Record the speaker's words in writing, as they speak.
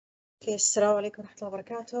Okay, assalamu alaikum wa rahmatullahi wa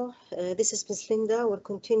barakatuh. This is Ms. Linda. We'll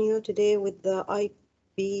continue today with the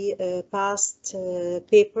IB past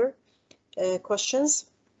paper questions.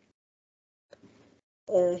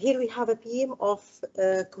 Here we have a beam of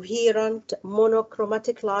coherent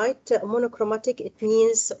monochromatic light. Monochromatic, it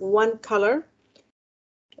means one color,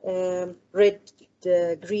 red,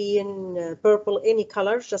 green, purple, any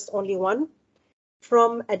color, just only one,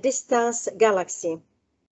 from a distant galaxy.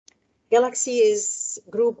 Galaxy is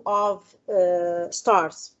group of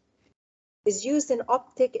stars. Is used in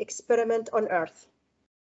optic experiment on Earth.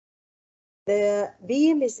 The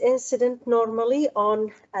beam is incident normally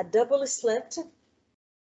on a double slit,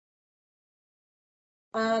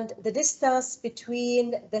 and the distance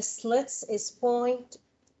between the slits is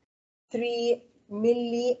 0.3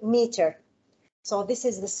 millimeter. So this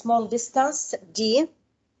is the small distance, D.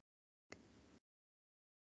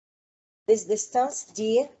 This distance,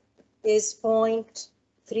 D, is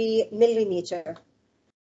 0.3 millimeter.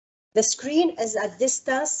 The screen is at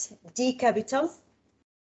distance, D capital,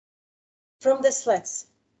 from the slits.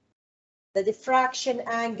 The diffraction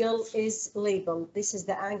angle is labeled. This is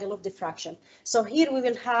the angle of diffraction. So here we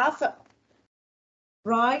will have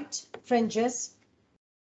bright fringes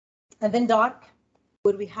and then dark,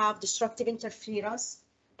 where we have destructive interference,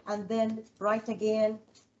 and then bright again,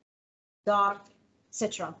 dark,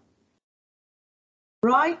 etc.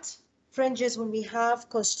 Bright fringes when we have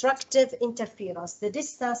constructive interference. The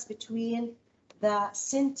distance between the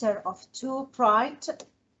center of two bright,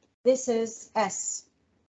 this is S.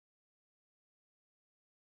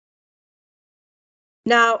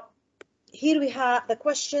 Now, here we have the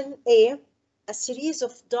question A. A series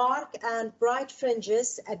of dark and bright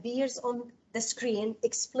fringes appears on the screen.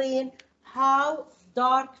 Explain how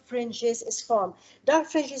dark fringes is formed. Dark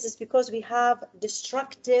fringes is because we have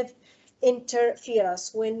destructive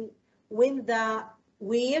interference. When the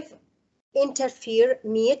wave interfere,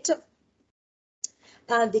 meet,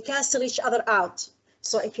 and they cancel each other out.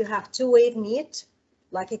 So if you have two wave meet,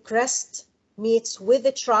 like a crest meets with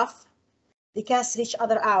a trough, they cancel each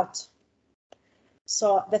other out.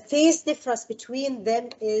 So the phase difference between them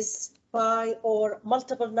is pi or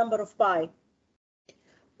multiple number of pi.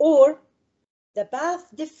 Or the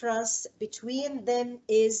path difference between them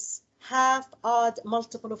is half odd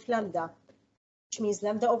multiple of lambda, which means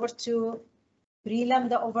lambda over 2, 3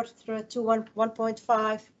 lambda over 2,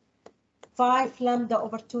 1.5, 5 lambda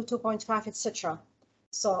over 2, 2.5, etc.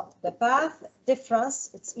 So the path difference,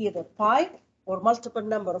 it's either pi or multiple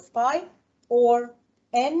number of pi, or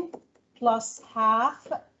n plus half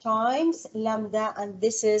times lambda, and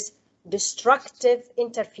this is destructive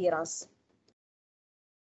interference.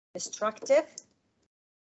 Destructive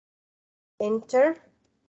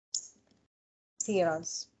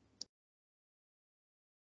interference.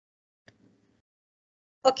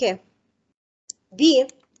 Okay. B.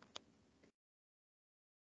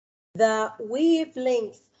 The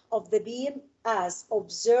wavelength of the beam as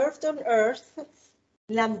observed on Earth,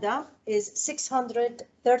 lambda, is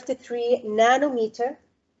 633 nanometer.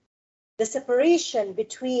 The separation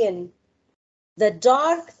between the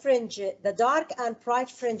dark and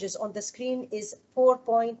bright fringes on the screen is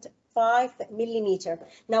 4.5 millimeter.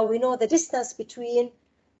 Now we know the distance between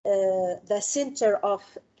the center of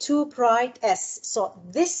two bright S. So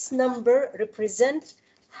this number represents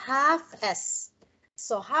half S.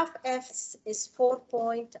 So half S is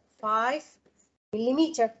 4.5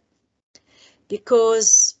 millimeter,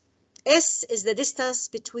 because S is the distance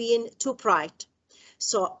between two bright.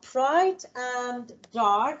 So bright and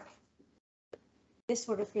dark, this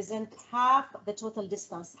will represent half the total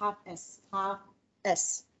distance, half S, half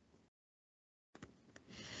S.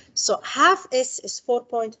 So half S is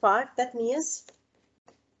 4.5. That means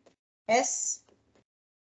S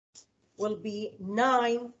will be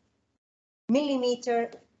 9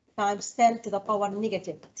 millimeter times 10 to the power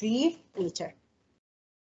negative 3 meter.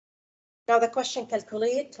 Now the question,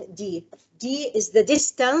 calculate D. D is the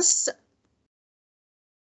distance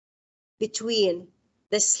between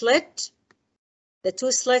the slit, the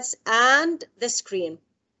two slits, and the screen.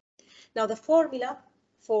 Now the formula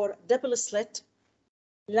for double slit,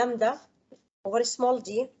 lambda over small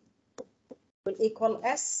d will equal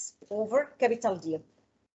S over capital D.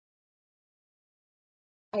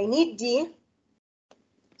 I need D,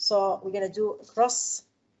 so we're going to do cross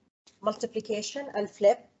multiplication and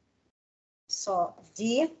flip. So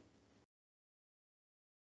D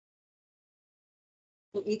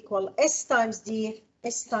will equal S times D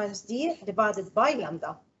divided by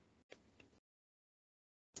lambda.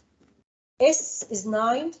 S is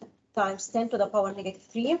 9 times 10 to the power negative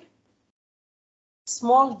 3.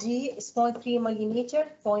 Small d is 0.3 millimeter,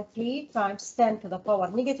 0.3 times 10 to the power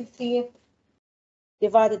negative 3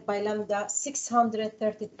 divided by lambda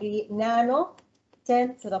 633 nano,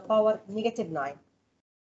 10 to the power negative 9.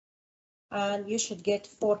 And you should get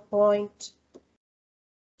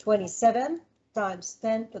 4.27 times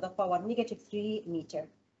 10 to the power negative 3 meter,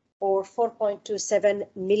 or 4.27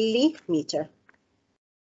 millimeter.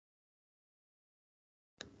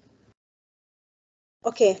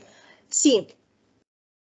 Okay, see,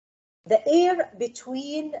 the air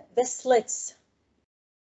between the slits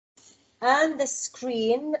and the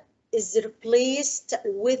screen is replaced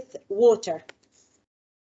with water.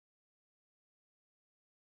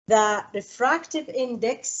 The refractive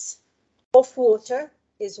index of water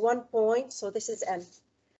is 1 point, so this is n,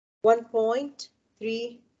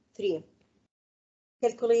 1.33.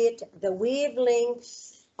 Calculate the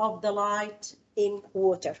wavelength of the light in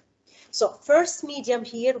water. So first medium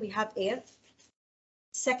here we have air.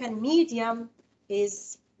 Second medium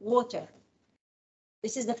is water.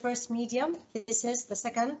 This is the first medium. This is the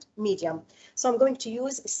second medium. So I'm going to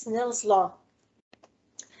use Snell's law.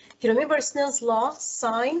 If you remember Snell's law,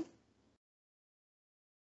 sine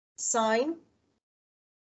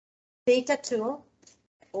theta 2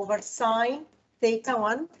 over sine theta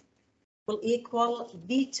 1 will equal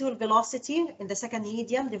V2 velocity in the second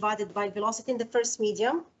medium divided by velocity in the first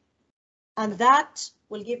medium. And that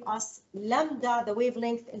will give us lambda, the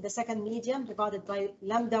wavelength in the second medium, divided by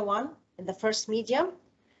lambda 1 in the first medium.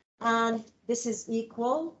 And this is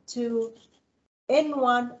equal to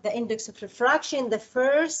N1, the index of refraction in the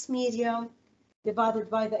first medium, divided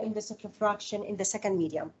by the index of refraction in the second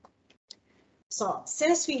medium. So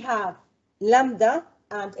since we have lambda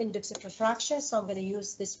and index of refraction, so I'm going to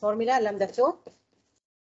use this formula, lambda 2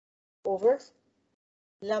 over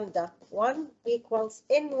lambda 1 equals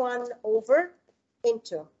N1 over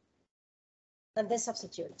N2. And then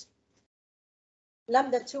substitute.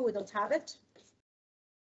 Lambda 2, we don't have it.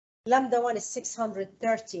 Lambda 1 is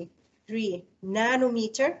 633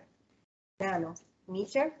 nanometer.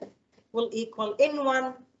 Nanometer will equal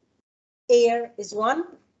N1, air is 1,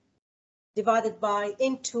 divided by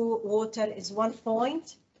N2, water is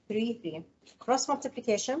 1.33. Cross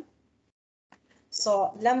multiplication.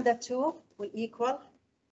 So lambda 2 will equal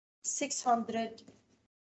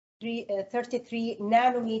 633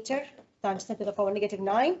 nanometer times 10 to the power negative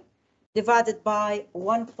 9 divided by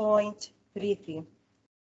 1.33.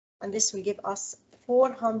 And this will give us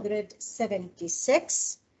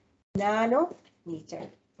 476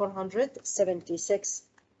 nanometer. 476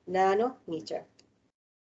 nanometer.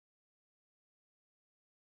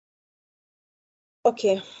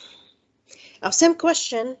 Okay. Now, same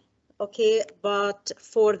question, okay, but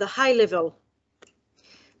for the high level.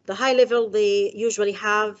 The high level, they usually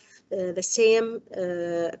have the same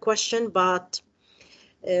question, but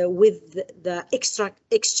with the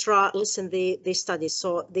extra lesson they study.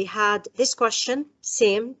 So they had this question,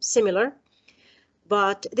 similar,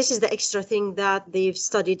 but this is the extra thing that they've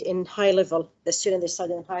studied in high level. The student they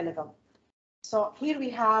studied in high level. So here we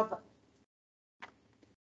have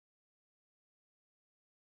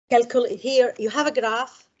here you have a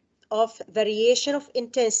graph of variation of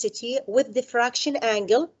intensity with diffraction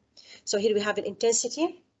angle. So here we have an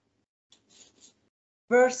intensity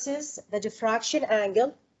versus the diffraction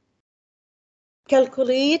angle.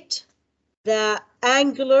 Calculate the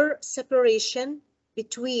angular separation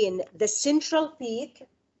between the central peak,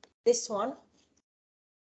 this one,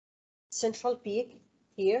 central peak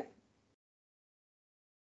here,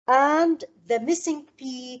 and the missing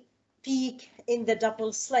peak in the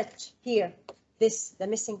double slit here, the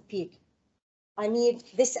missing peak. I need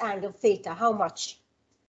this angle theta, how much?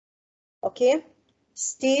 Okay,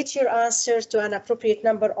 state your answer to an appropriate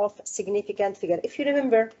number of significant figure. If you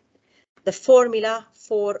remember the formula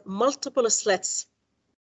for multiple slits,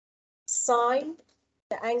 sine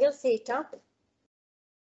the angle theta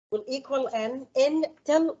will equal n. N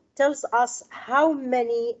tells us how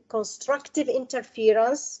many constructive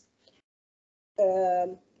interference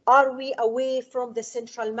are we away from the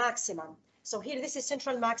central maximum. So here this is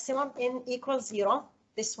central maximum, n equals 0.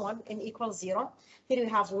 This one, n equals 0. Here we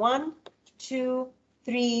have 1, 2,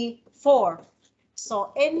 3, 4.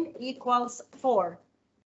 So n equals 4.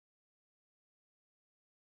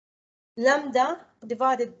 Lambda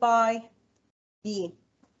divided by b.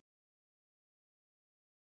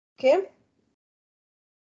 Okay.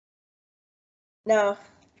 Now,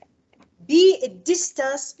 b is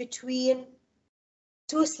distance between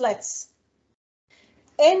two slits.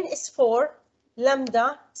 N is 4,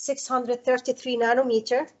 lambda 633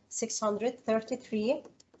 nanometer, 633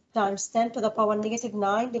 times 10 to the power negative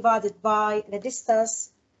 9 divided by the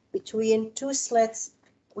distance between two slits,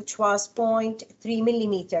 which was 0.3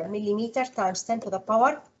 millimeter. Millimeter times 10 to the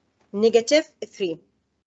power -3.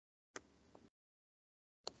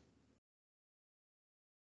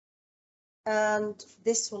 And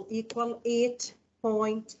this will equal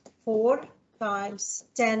 8.4 times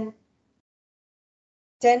 10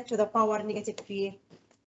 to the power -3.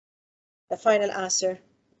 The final answer,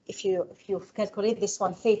 if you calculate this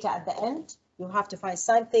one theta at the end, you have to find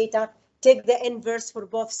sine theta, take the inverse for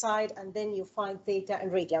both sides, and then you find theta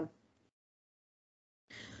in radian.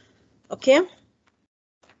 Okay.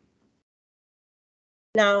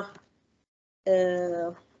 Now,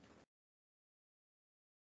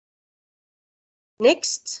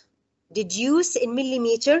 next, deduce in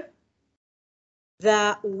millimeter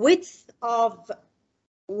the width of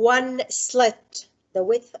one slit. The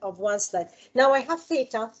width of one slit. Now I have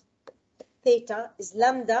theta. Theta is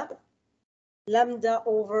lambda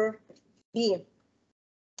over b.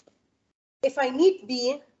 If I need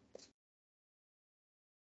b,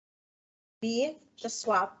 just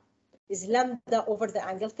swap, is lambda over the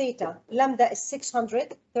angle theta. Lambda is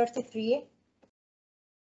 633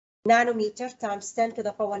 nanometer times 10 to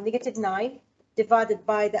the power -9 divided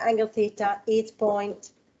by the angle theta,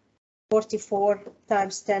 8.44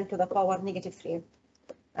 times 10 to the power -3.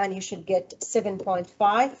 And you should get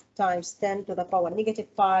 7.5 times 10 to the power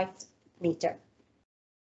 -5 meter.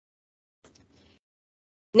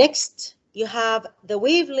 Next, you have the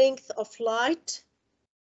wavelength of light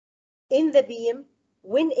in the beam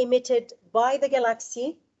when emitted by the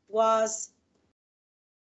galaxy was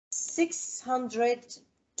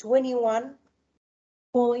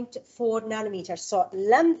 621.4 nanometers. So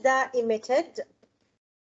lambda emitted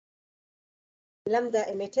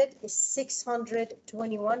is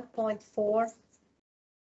 621.4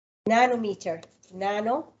 nanometer.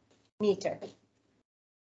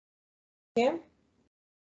 Okay.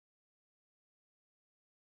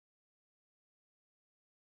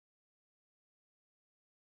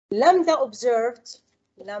 Lambda observed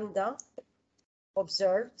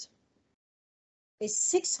is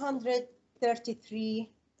 633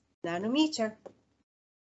 nanometer.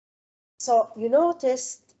 So you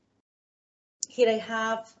noticed here I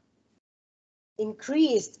have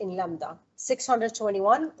increased in lambda.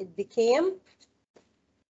 621, it became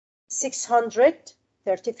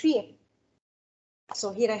 633.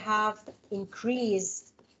 So here I have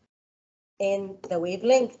increase in the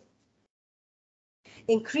wavelength.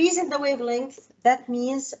 Increase in the wavelength, that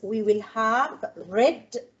means we will have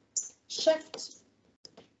red shift.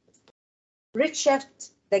 Red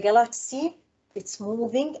shift, the galaxy, it's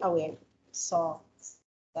moving away. So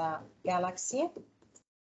the galaxy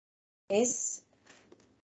is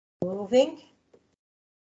moving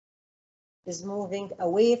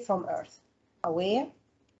away from Earth. Away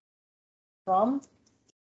from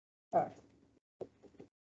Earth.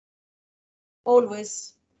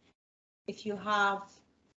 Always, if you have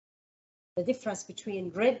the difference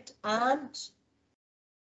between red and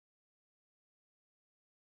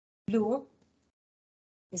blue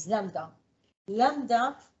is lambda.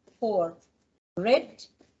 Lambda for red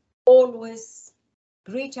always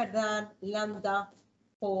greater than lambda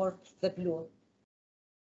for the blue.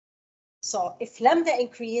 So if lambda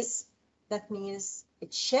increase, that means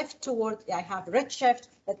it shift toward, I have red shift,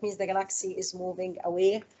 that means the galaxy is moving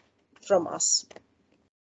away from us.